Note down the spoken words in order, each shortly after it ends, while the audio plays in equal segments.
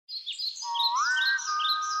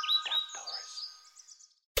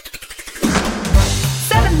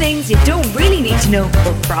things you don't really need to know,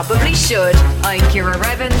 but probably should. I'm Ciara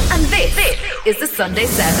Revens, and this is the Sunday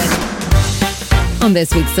 7. On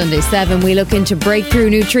this week's Sunday 7, we look into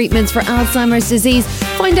breakthrough new treatments for Alzheimer's disease,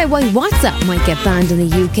 find out why WhatsApp might get banned in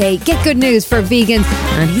the UK, get good news for vegans,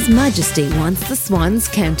 and His Majesty wants the swans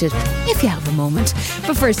counted, if you have a moment.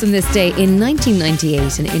 But first, on this day in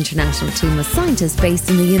 1998, an international team of scientists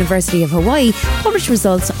based in the University of Hawaii published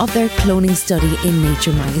results of their cloning study in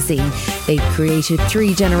Nature magazine. They created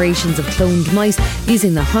 3 generations of cloned mice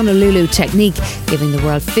using the Honolulu technique, giving the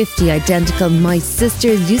world 50 identical mice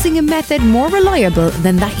sisters using a method more reliable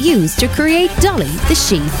than that used to create Dolly the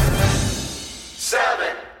sheep.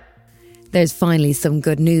 7. There's finally some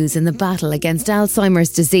good news in the battle against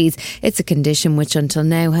Alzheimer's disease. It's a condition which until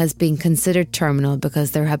now has been considered terminal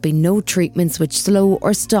because there have been no treatments which slow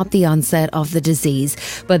or stop the onset of the disease.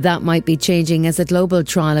 But that might be changing as a global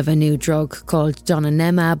trial of a new drug called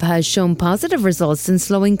donanemab has shown positive results in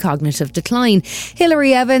slowing cognitive decline.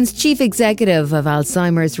 Hilary Evans, Chief Executive of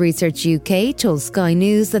Alzheimer's Research UK, told Sky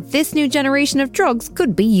News that this new generation of drugs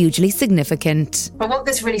could be hugely significant. But what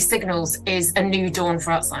this really signals is a new dawn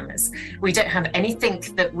for Alzheimer's. We don't have anything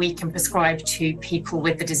that we can prescribe to people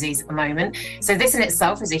with the disease at the moment. So this in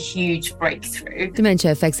itself is a huge breakthrough.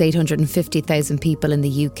 Dementia affects 850,000 people in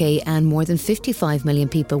the UK and more than 55 million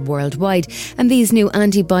people worldwide. And these new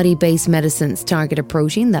antibody-based medicines target a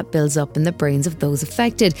protein that builds up in the brains of those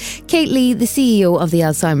affected. Kate Lee, the CEO of the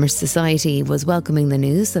Alzheimer's Society, was welcoming the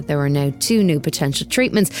news that there are now 2 new potential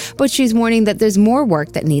treatments, but she's warning that there's more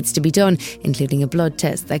work that needs to be done, including a blood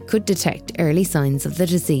test that could detect early signs of the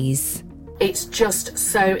disease. It's just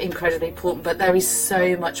so incredibly important, but there is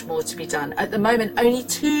so much more to be done. At the moment, only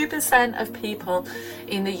 2% of people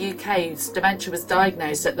in the UK's dementia was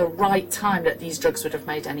diagnosed at the right time that these drugs would have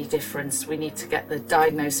made any difference. We need to get the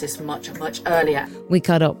diagnosis much earlier. We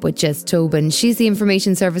caught up with Jess Tobin. She's the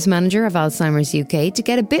Information Service Manager of Alzheimer's UK to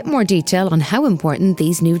get a bit more detail on how important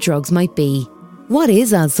these new drugs might be. What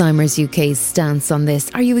is Alzheimer's UK's stance on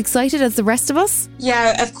this? Are you excited as the rest of us?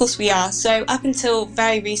 Yeah, of course we are. So up until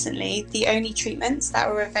very recently, the only treatments that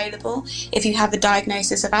were available if you have a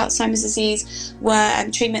diagnosis of Alzheimer's disease were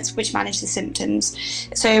treatments which manage the symptoms.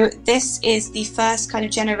 So this is the first kind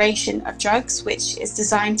of generation of drugs which is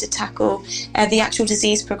designed to tackle the actual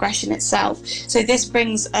disease progression itself. So this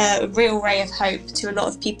brings a real ray of hope to a lot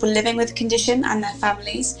of people living with the condition and their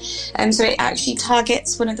families. So it actually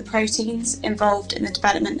targets one of the proteins involved in the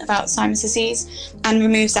development of Alzheimer's disease and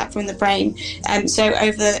removes that from the brain. So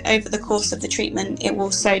over the course of the treatment, it will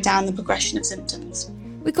slow down the progression of symptoms.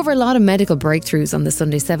 We cover a lot of medical breakthroughs on the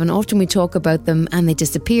Sunday 7. Often we talk about them and they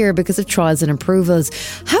disappear because of trials and approvals.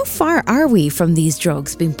 How far are we from these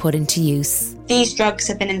drugs being put into use? These drugs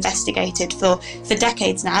have been investigated for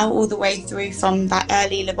decades now, all the way through from that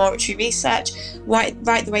early laboratory research, right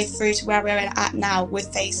the way through to where we're at now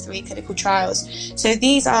with phase 3 clinical trials. So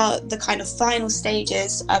these are the kind of final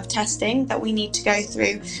stages of testing that we need to go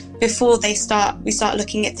through before we start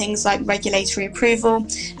looking at things like regulatory approval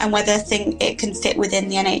and whether it can fit within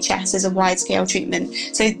the NHS as a wide-scale treatment.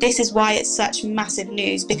 So this is why it's such massive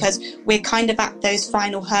news, because we're kind of at those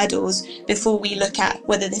final hurdles before we look at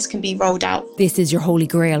whether this can be rolled out. This is your holy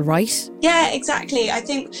grail, right? Yeah, exactly. I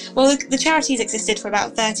think, well, the charity's existed for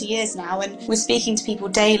about 30 years now, and we're speaking to people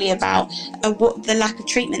daily about what the lack of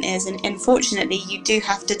treatment is. And unfortunately, you do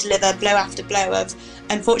have to deliver blow after blow of,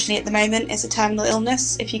 unfortunately, at the moment, it's a terminal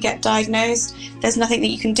illness. If you get diagnosed, there's nothing that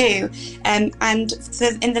you can do. And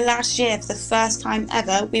in the last year, for the first time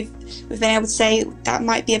ever, we've been able to say that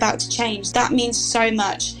might be about to change. That means so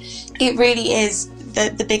much. It really is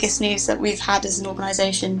the biggest news that we've had as an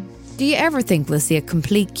organisation. Do you ever think we'll see a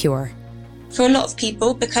complete cure? For a lot of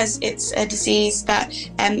people, because it's a disease that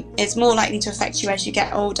is more likely to affect you as you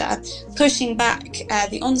get older, pushing back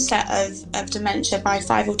the onset of dementia by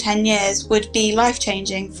 5 or 10 years would be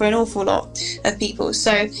life-changing for an awful lot of people.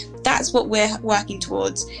 So that's what we're working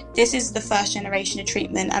towards. This is the first generation of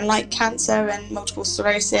treatment, and like cancer and multiple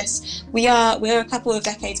sclerosis, we're a couple of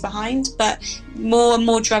decades behind, but more and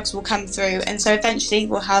more drugs will come through, and so eventually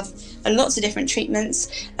we'll have lots of different treatments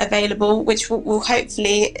available, which will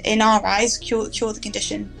hopefully, in our eyes, cure the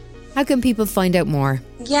condition. How can people find out more?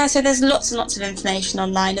 Yeah, so there's lots and lots of information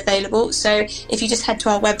online available. So if you just head to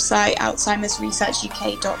our website,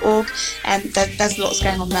 alzheimersresearchuk.org, there's lots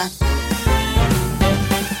going on there.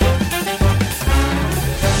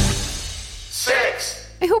 6.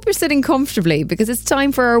 I hope you're sitting comfortably because it's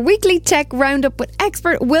time for our weekly tech roundup with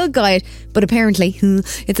expert Will Guyatt. But apparently,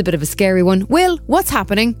 it's a bit of a scary one. Will, what's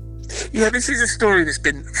happening? Yeah, this is a story that's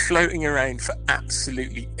been floating around for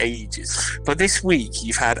absolutely ages. But this week,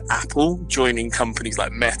 you've had Apple joining companies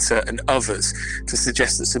like Meta and others to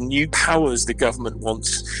suggest that some new powers the government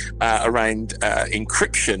wants around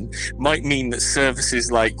encryption might mean that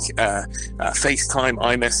services like FaceTime,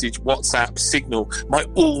 iMessage, WhatsApp, Signal might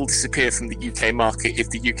all disappear from the UK market if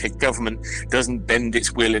the UK government doesn't bend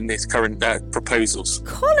its will in its current proposals.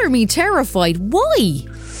 Colour me terrified. Why?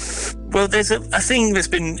 Well, there's a thing that's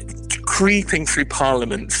been creeping through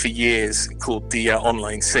Parliament for years called the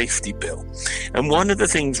Online Safety Bill. And one of the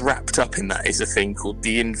things wrapped up in that is a thing called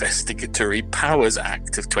the Investigatory Powers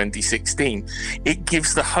Act of 2016. It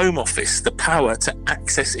gives the Home Office the power to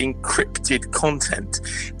access encrypted content.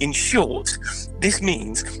 In short, this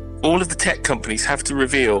means all of the tech companies have to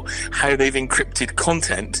reveal how they've encrypted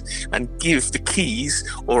content and give the keys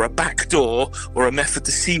or a backdoor or a method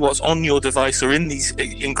to see what's on your device or in these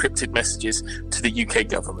encrypted messages to the UK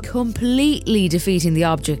government. Completely defeating the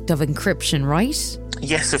object of encryption, right?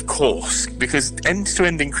 Yes, of course, because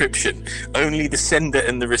end-to-end encryption, only the sender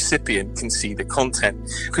and the recipient can see the content.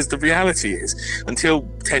 Because the reality is, until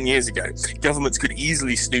 10 years ago, governments could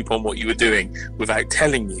easily snoop on what you were doing without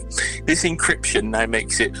telling you. This encryption now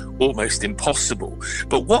makes it almost impossible.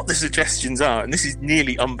 But what the suggestions are, and this is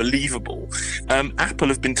nearly unbelievable, Apple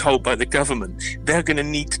have been told by the government they're going to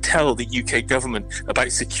need to tell the UK government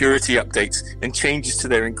about security updates and changes to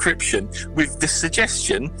their encryption, with the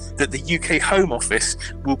suggestion that the UK Home Office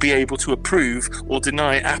will be able to approve or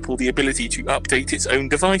deny Apple the ability to update its own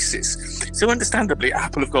devices. So understandably,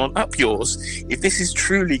 Apple have gone up yours. If this is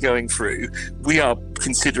truly going through, we are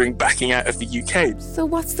considering backing out of the UK. So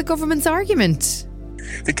what's the government's argument?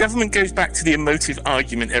 The government goes back to the emotive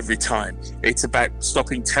argument every time. It's about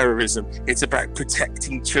stopping terrorism. It's about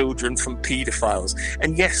protecting children from paedophiles.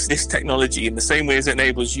 And yes, this technology, in the same way as it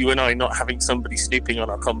enables you and I not having somebody snooping on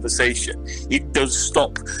our conversation, it does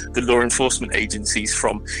stop the law enforcement agencies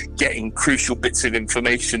from getting crucial bits of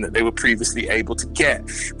information that they were previously able to get.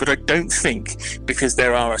 But I don't think, because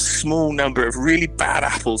there are a small number of really bad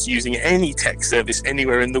apples using any tech service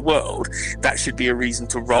anywhere in the world, that should be a reason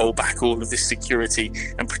to roll back all of this security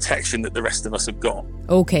and protection that the rest of us have got.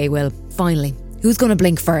 OK, well, finally, who's going to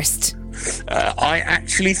blink first? I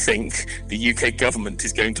actually think the UK government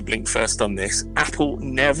is going to blink first on this. Apple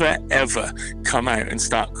never, ever come out and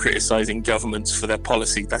start criticising governments for their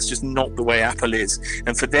policy. That's just not the way Apple is.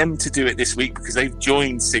 And for them to do it this week, because they've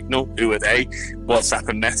joined Signal, who are they? WhatsApp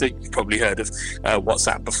and Meta. You've probably heard of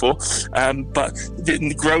WhatsApp before. But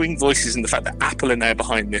the growing voices and the fact that Apple are now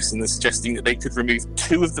behind this, and they're suggesting that they could remove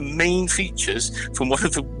two of the main features from one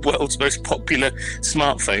of the world's most popular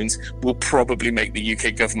smartphones, will probably make the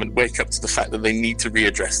UK government wake up to the fact that they need to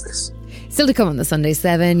readdress this. Still to come on the Sunday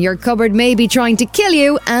 7, your cupboard may be trying to kill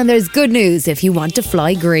you, and there's good news if you want to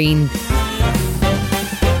fly green. 5.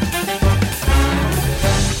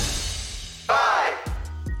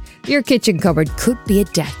 Your kitchen cupboard could be a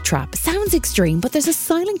death trap. Sounds extreme, but there's a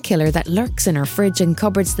silent killer that lurks in our fridge and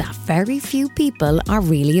cupboards that very few people are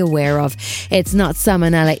really aware of. It's not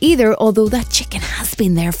salmonella either, although that chicken has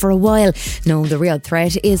been there for a while. No, the real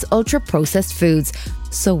threat is ultra-processed foods.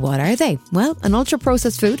 So what are they? Well, an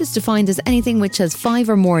ultra-processed food is defined as anything which has 5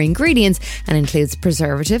 or more ingredients and includes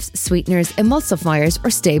preservatives, sweeteners, emulsifiers or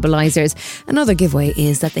stabilisers. Another giveaway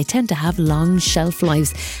is that they tend to have long shelf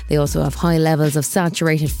lives. They also have high levels of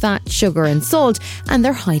saturated fat, sugar and salt, and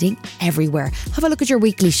they're hiding everywhere. Have a look at your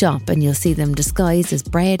weekly shop and you'll see them disguised as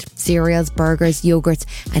bread, cereals, burgers, yogurts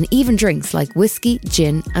and even drinks like whiskey,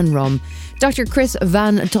 gin and rum. Dr. Chris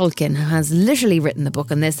Van Tolkien has literally written the book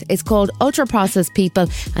on this. It's called Ultra Processed People,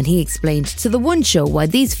 and he explained to The One Show why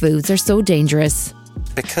these foods are so dangerous.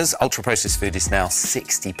 Because ultra-processed food is now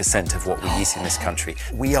 60% of what we eat in this country,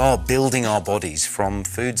 we are building our bodies from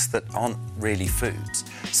foods that aren't really foods.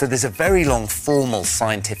 So there's a very long formal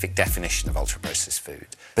scientific definition of ultra-processed food.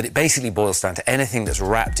 But it basically boils down to anything that's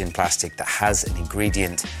wrapped in plastic that has an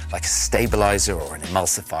ingredient like a stabiliser or an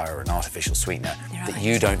emulsifier or an artificial sweetener that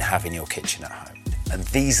you don't have in your kitchen at home. And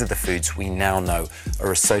these are the foods we now know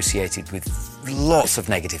are associated with lots of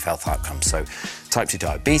negative health outcomes. So type 2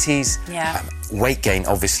 diabetes, weight gain,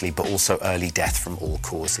 obviously, but also early death from all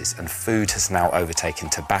causes. And food has now overtaken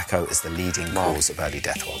tobacco as the leading cause of early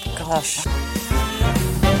death worldwide. Gosh.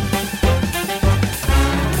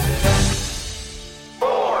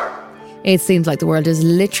 4. It seems like the world is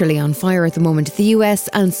literally on fire at the moment. The US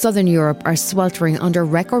and Southern Europe are sweltering under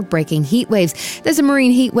record-breaking heat waves. There's a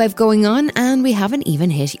marine heat wave going on and we haven't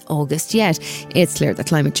even hit August yet. It's clear that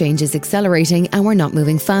climate change is accelerating and we're not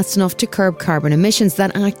moving fast enough to curb carbon emissions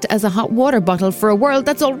that act as a hot water bottle for a world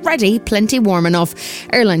that's already plenty warm enough.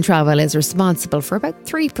 Airline travel is responsible for about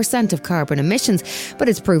 3% of carbon emissions, but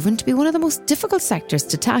it's proven to be one of the most difficult sectors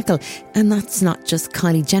to tackle. And that's not just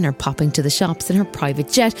Kylie Jenner popping to the shops in her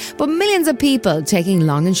private jet, but millions of people taking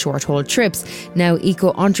long and short haul trips. Now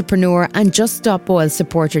eco-entrepreneur and Just Stop Oil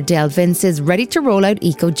supporter Dale Vince is ready to roll out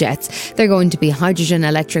eco-jets. They're going to be hydrogen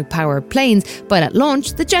electric powered planes, but at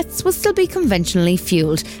launch the jets will still be conventionally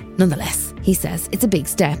fuelled. Nonetheless, he says it's a big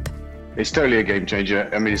step. It's totally a game changer.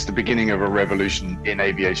 I mean, it's the beginning of a revolution in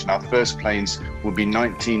aviation. Our first planes will be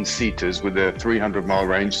 19-seaters with a 300-mile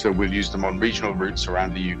range, so we'll use them on regional routes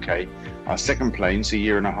around the UK. Our second planes, a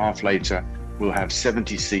year and a half later, will have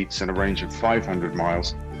 70 seats and a range of 500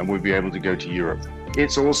 miles, and we'll be able to go to Europe.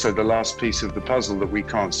 It's also the last piece of the puzzle that we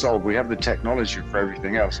can't solve. We have the technology for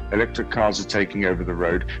everything else. Electric cars are taking over the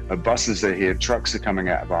road, buses are here, trucks are coming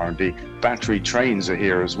out of R&D, battery trains are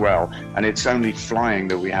here as well, and it's only flying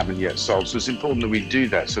that we haven't yet solved. So it's important that we do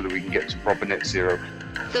that so that we can get to proper net zero.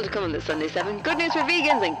 Still to come on this Sunday 7, good news for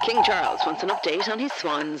vegans, and King Charles wants an update on his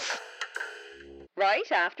swans.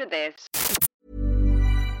 Right after this.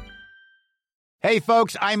 Hey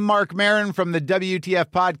folks, I'm Mark Maron from the WTF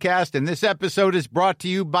podcast, and this episode is brought to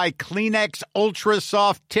you by Kleenex Ultra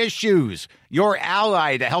Soft Tissues, your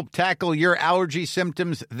ally to help tackle your allergy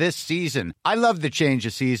symptoms this season. I love the change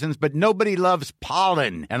of seasons, but nobody loves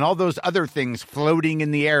pollen and all those other things floating in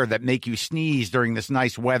the air that make you sneeze during this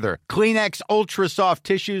nice weather. Kleenex Ultra Soft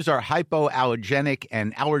Tissues are hypoallergenic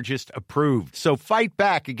and allergist approved, so fight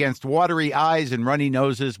back against watery eyes and runny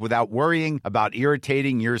noses without worrying about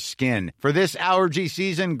irritating your skin. For this allergy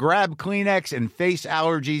season, grab Kleenex and face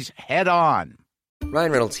allergies head on.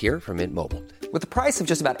 Ryan Reynolds here from Mint Mobile. With the price of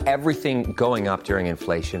just about everything going up during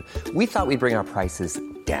inflation, we thought we'd bring our prices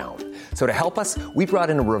down. So to help us, we brought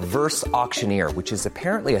in a reverse auctioneer, which is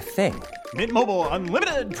apparently a thing. Mint Mobile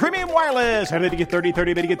Unlimited Premium Wireless. How to get 30,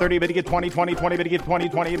 30, bit to get 30, bit to get 20, 20, 20, bit to get 20,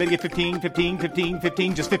 20, bit to get 15, 15, 15,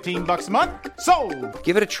 15, just $15 a month? Sold!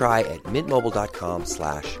 Give it a try at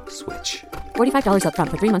mintmobile.com/switch. $45 up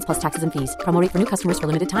front for 3 months plus taxes and fees. Promo rate for new customers for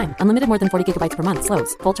limited time. Unlimited more than 40 gigabytes per month.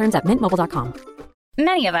 Slows full terms at mintmobile.com.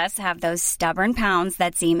 Many of us have those stubborn pounds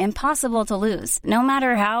that seem impossible to lose, no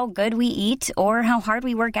matter how good we eat or how hard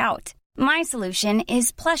we work out. My solution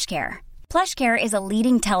is PlushCare. PlushCare is a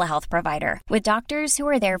leading telehealth provider with doctors who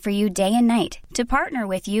are there for you day and night to partner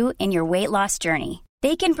with you in your weight loss journey.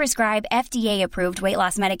 They can prescribe FDA-approved weight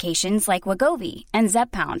loss medications like Wegovy and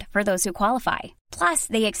Zepbound for those who qualify. Plus,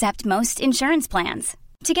 they accept most insurance plans.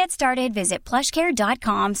 To get started, visit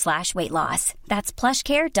plushcare.com/weightloss. That's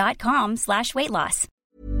plushcare.com/weightloss.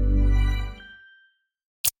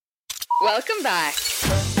 Welcome back.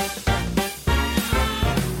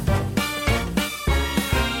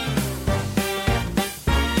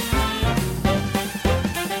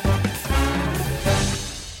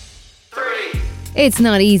 It's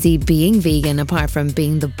not easy being vegan, apart from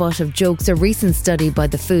being the butt of jokes. A recent study by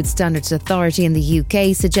the Food Standards Authority in the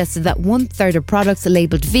UK suggested that 1/3 of products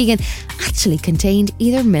labelled vegan actually contained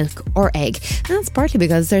either milk or egg. And that's partly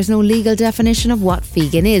because there's no legal definition of what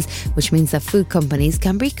vegan is, which means that food companies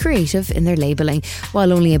can be creative in their labelling.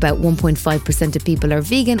 While only about 1.5% of people are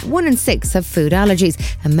vegan, 1 in 6 have food allergies,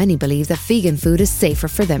 and many believe that vegan food is safer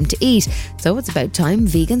for them to eat. So it's about time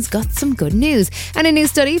vegans got some good news. And a new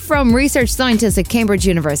study from research scientists at Cambridge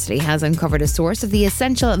University has uncovered a source of the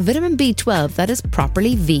essential vitamin B12 that is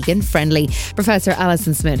properly vegan friendly. Professor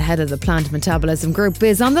Alison Smith, head of the Plant Metabolism Group,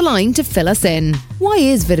 is on the line to fill us in. Why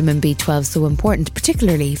is vitamin B12 so important,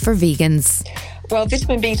 particularly for vegans? Well,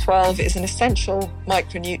 vitamin B12 is an essential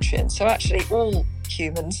micronutrient, so actually all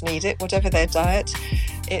humans need it, whatever their diet.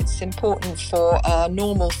 It's important for our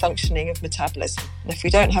normal functioning of metabolism. And if we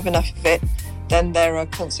don't have enough of it, then there are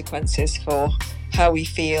consequences for how we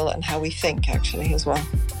feel and how we think, actually, as well.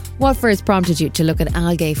 What first prompted you to look at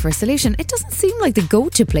algae for a solution? It doesn't seem like the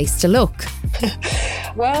go-to place to look.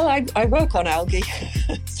 Well, I work on algae,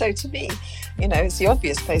 so to me, it's the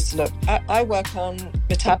obvious place to look. I work on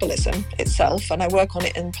metabolism itself, and I work on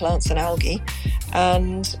it in plants and algae.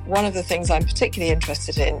 And one of the things I'm particularly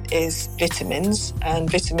interested in is vitamins, and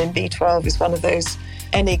vitamin B12 is one of those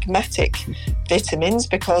enigmatic vitamins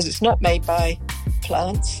because it's not made by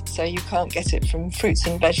plants, so you can't get it from fruits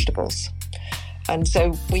and vegetables. And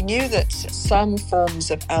so we knew that some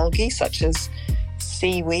forms of algae, such as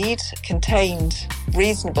seaweed, contained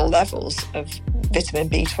reasonable levels of vitamin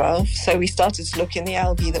B12. So we started to look in the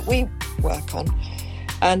algae that we work on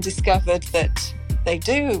and discovered that they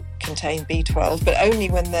do contain B12, but only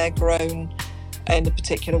when they're grown in a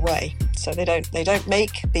particular way. So they don't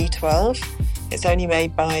make B12. It's only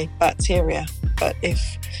made by bacteria. But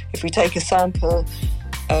if we take a sample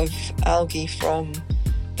of algae from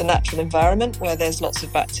the natural environment where there's lots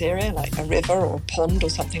of bacteria, like a river or a pond or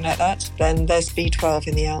something like that, then there's B12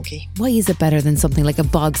 in the algae. Why is it better than something like a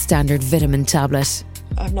bog standard vitamin tablet?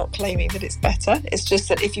 I'm not claiming that it's better. It's just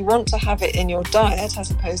that if you want to have it in your diet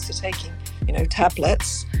as opposed to taking,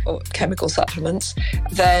 tablets or chemical supplements,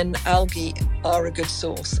 then algae are a good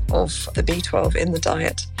source of the B12 in the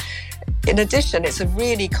diet. In addition, it's a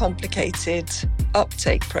really complicated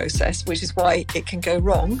uptake process, which is why it can go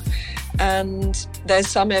wrong. And there's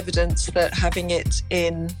some evidence that having it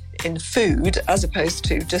in food, as opposed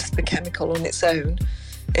to just the chemical on its own,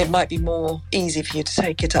 it might be more easy for you to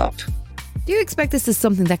take it up. Do you expect this is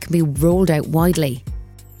something that can be rolled out widely?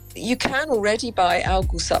 You can already buy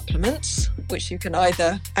algal supplements, which you can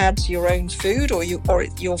either add to your own food or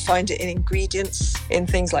you'll find it in ingredients in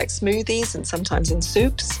things like smoothies and sometimes in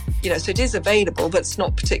soups. So it is available, but it's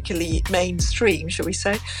not particularly mainstream, shall we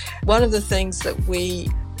say. One of the things that we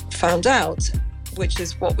found out, which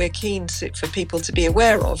is what we're keen for people to be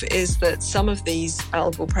aware of, is that some of these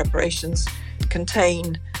algal preparations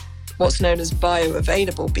contain what's known as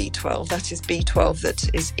bioavailable B12. That is B12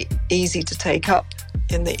 that is easy to take up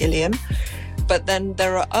in the ileum. But then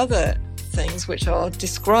there are other things which are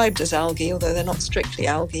described as algae, although they're not strictly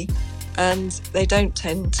algae, and they don't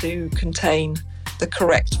tend to contain the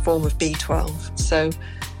correct form of B12. So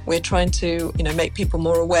we're trying to, make people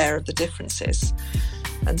more aware of the differences.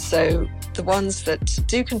 And so the ones that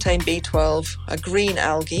do contain B12 are green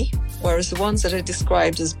algae, whereas the ones that are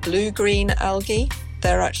described as blue-green algae,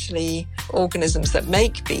 they're actually organisms that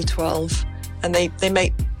make B12, and they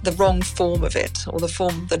make the wrong form of it, or the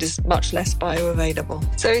form that is much less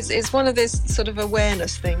bioavailable. So it's one of these sort of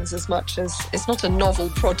awareness things, as much as it's not a novel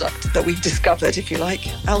product that we've discovered, if you like.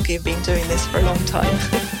 Algae have been doing this for a long time.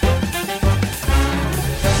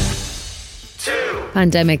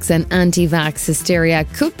 Pandemics and anti-vax hysteria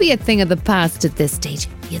could be a thing of the past at this stage,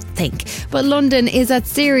 you'd think. But London is at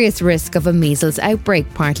serious risk of a measles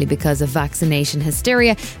outbreak, partly because of vaccination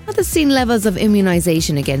hysteria, and has seen levels of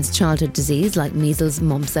immunisation against childhood disease like measles,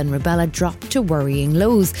 mumps and rubella drop to worrying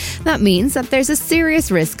lows. That means that there's a serious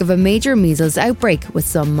risk of a major measles outbreak, with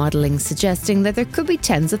some modelling suggesting that there could be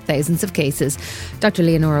tens of thousands of cases. Dr.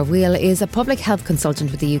 Leonora Wheel is a public health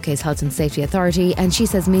consultant with the UK's Health and Safety Authority, and she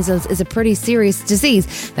says measles is a pretty serious disease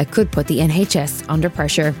that could put the NHS under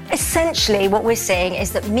pressure. Essentially, what we're seeing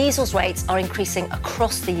is that measles rates are increasing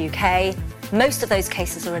across the UK. Most of those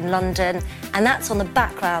cases are in London, and that's on the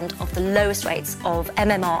background of the lowest rates of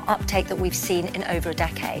MMR uptake that we've seen in over a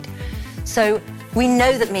decade. So we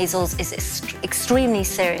know that measles is an extremely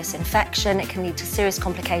serious infection. It can lead to serious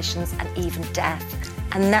complications and even death.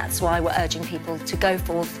 And that's why we're urging people to go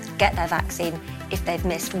forth, get their vaccine if they've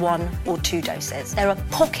missed 1 or 2 doses. There are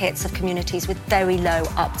pockets of communities with very low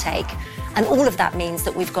uptake, and all of that means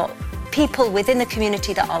that we've got people within the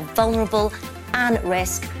community that are vulnerable and at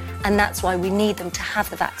risk, and that's why we need them to have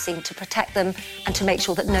the vaccine to protect them and to make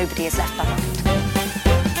sure that nobody is left behind.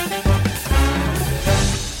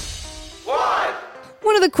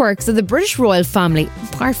 One of the quirks of the British royal family,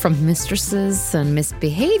 apart from mistresses and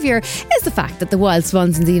misbehaviour, is the fact that the wild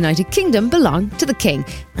swans in the United Kingdom belong to the king,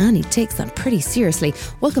 and he takes them pretty seriously.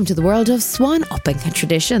 Welcome to the world of swan upping, a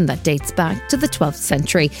tradition that dates back to the 12th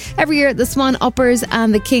century. Every year, the swan uppers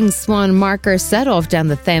and the king's swan marker set off down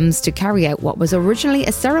the Thames to carry out what was originally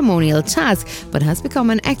a ceremonial task, but has become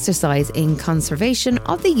an exercise in conservation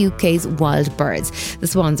of the UK's wild birds. The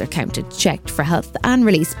swans are counted, checked for health and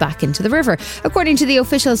released back into the river. According to the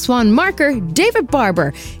official swan marker, David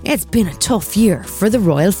Barber, it's been a tough year for the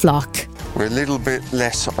royal flock. We're a little bit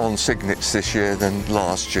less on cygnets this year than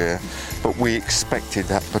last year, but we expected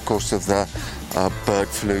that because of the bird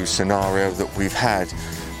flu scenario that we've had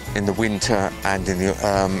in the winter and in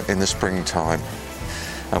the springtime.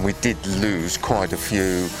 And we did lose quite a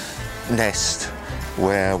few nests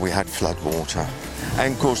where we had floodwater.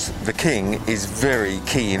 And of course the king is very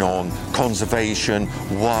keen on conservation,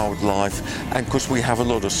 wildlife, and of course we have a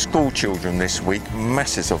lot of school children this week,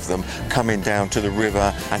 masses of them coming down to the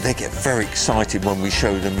river, and they get very excited when we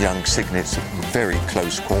show them young cygnets at very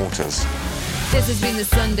close quarters. This has been the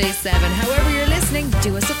Sunday 7. However you're listening,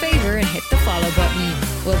 do us a favour and hit the follow button.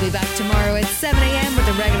 We'll be back tomorrow at 7 a.m. with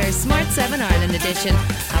the regular Smart 7 Ireland edition.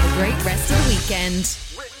 Have a great rest of the weekend.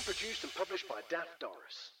 Written, produced and published by Daft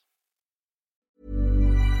Doris.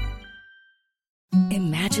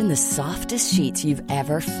 Imagine the softest sheets you've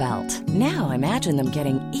ever felt. Now imagine them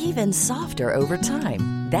getting even softer over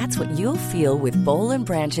time. That's what you'll feel with Boll &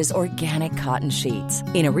 Branch's organic cotton sheets.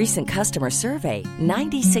 In a recent customer survey,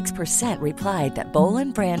 96% replied that Boll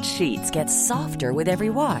 & Branch sheets get softer with every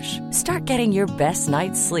wash. Start getting your best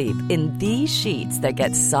night's sleep in these sheets that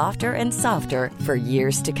get softer and softer for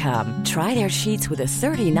years to come. Try their sheets with a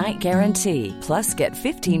 30-night guarantee. Plus, get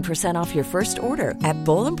 15% off your first order at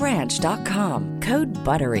bollandbranch.com. Code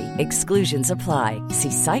BUTTERY. Exclusions apply.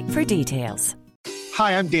 See site for details.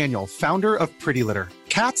 Hi, I'm Daniel, founder of Pretty Litter.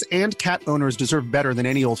 Cats and cat owners deserve better than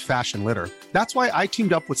any old-fashioned litter. That's why I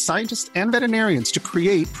teamed up with scientists and veterinarians to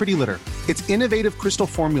create Pretty Litter. Its innovative crystal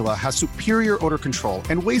formula has superior odor control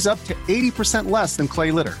and weighs up to 80% less than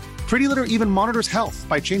clay litter. Pretty Litter even monitors health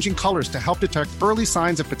by changing colors to help detect early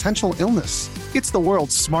signs of potential illness. It's the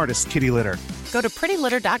world's smartest kitty litter. Go to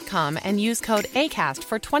prettylitter.com and use code ACAST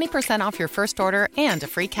for 20% off your first order and a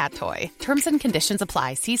free cat toy. Terms and conditions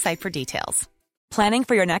apply. See site for details. Planning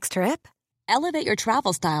for your next trip? Elevate your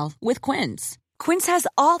travel style with Quince. Quince has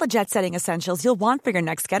all the jet-setting essentials you'll want for your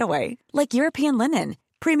next getaway, like European linen,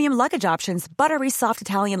 premium luggage options, buttery soft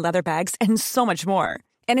Italian leather bags, and so much more.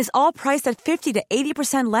 And is all priced at 50 to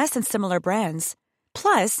 80% less than similar brands.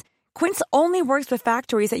 Plus, Quince only works with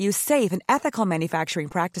factories that use safe and ethical manufacturing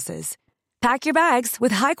practices. Pack your bags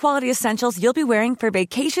with high-quality essentials you'll be wearing for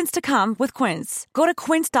vacations to come with Quince. Go to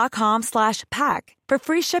quince.com/pack for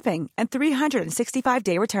free shipping and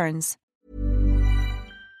 365-day returns.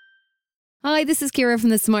 Hi, this is Ciara from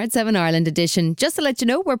the Smart 7 Ireland edition. Just to let you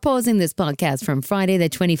know, we're pausing this podcast from Friday the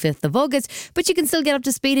 25th of August, but you can still get up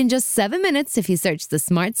to speed in just 7 minutes if you search the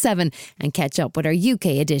Smart 7 and catch up with our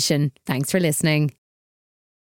UK edition. Thanks for listening.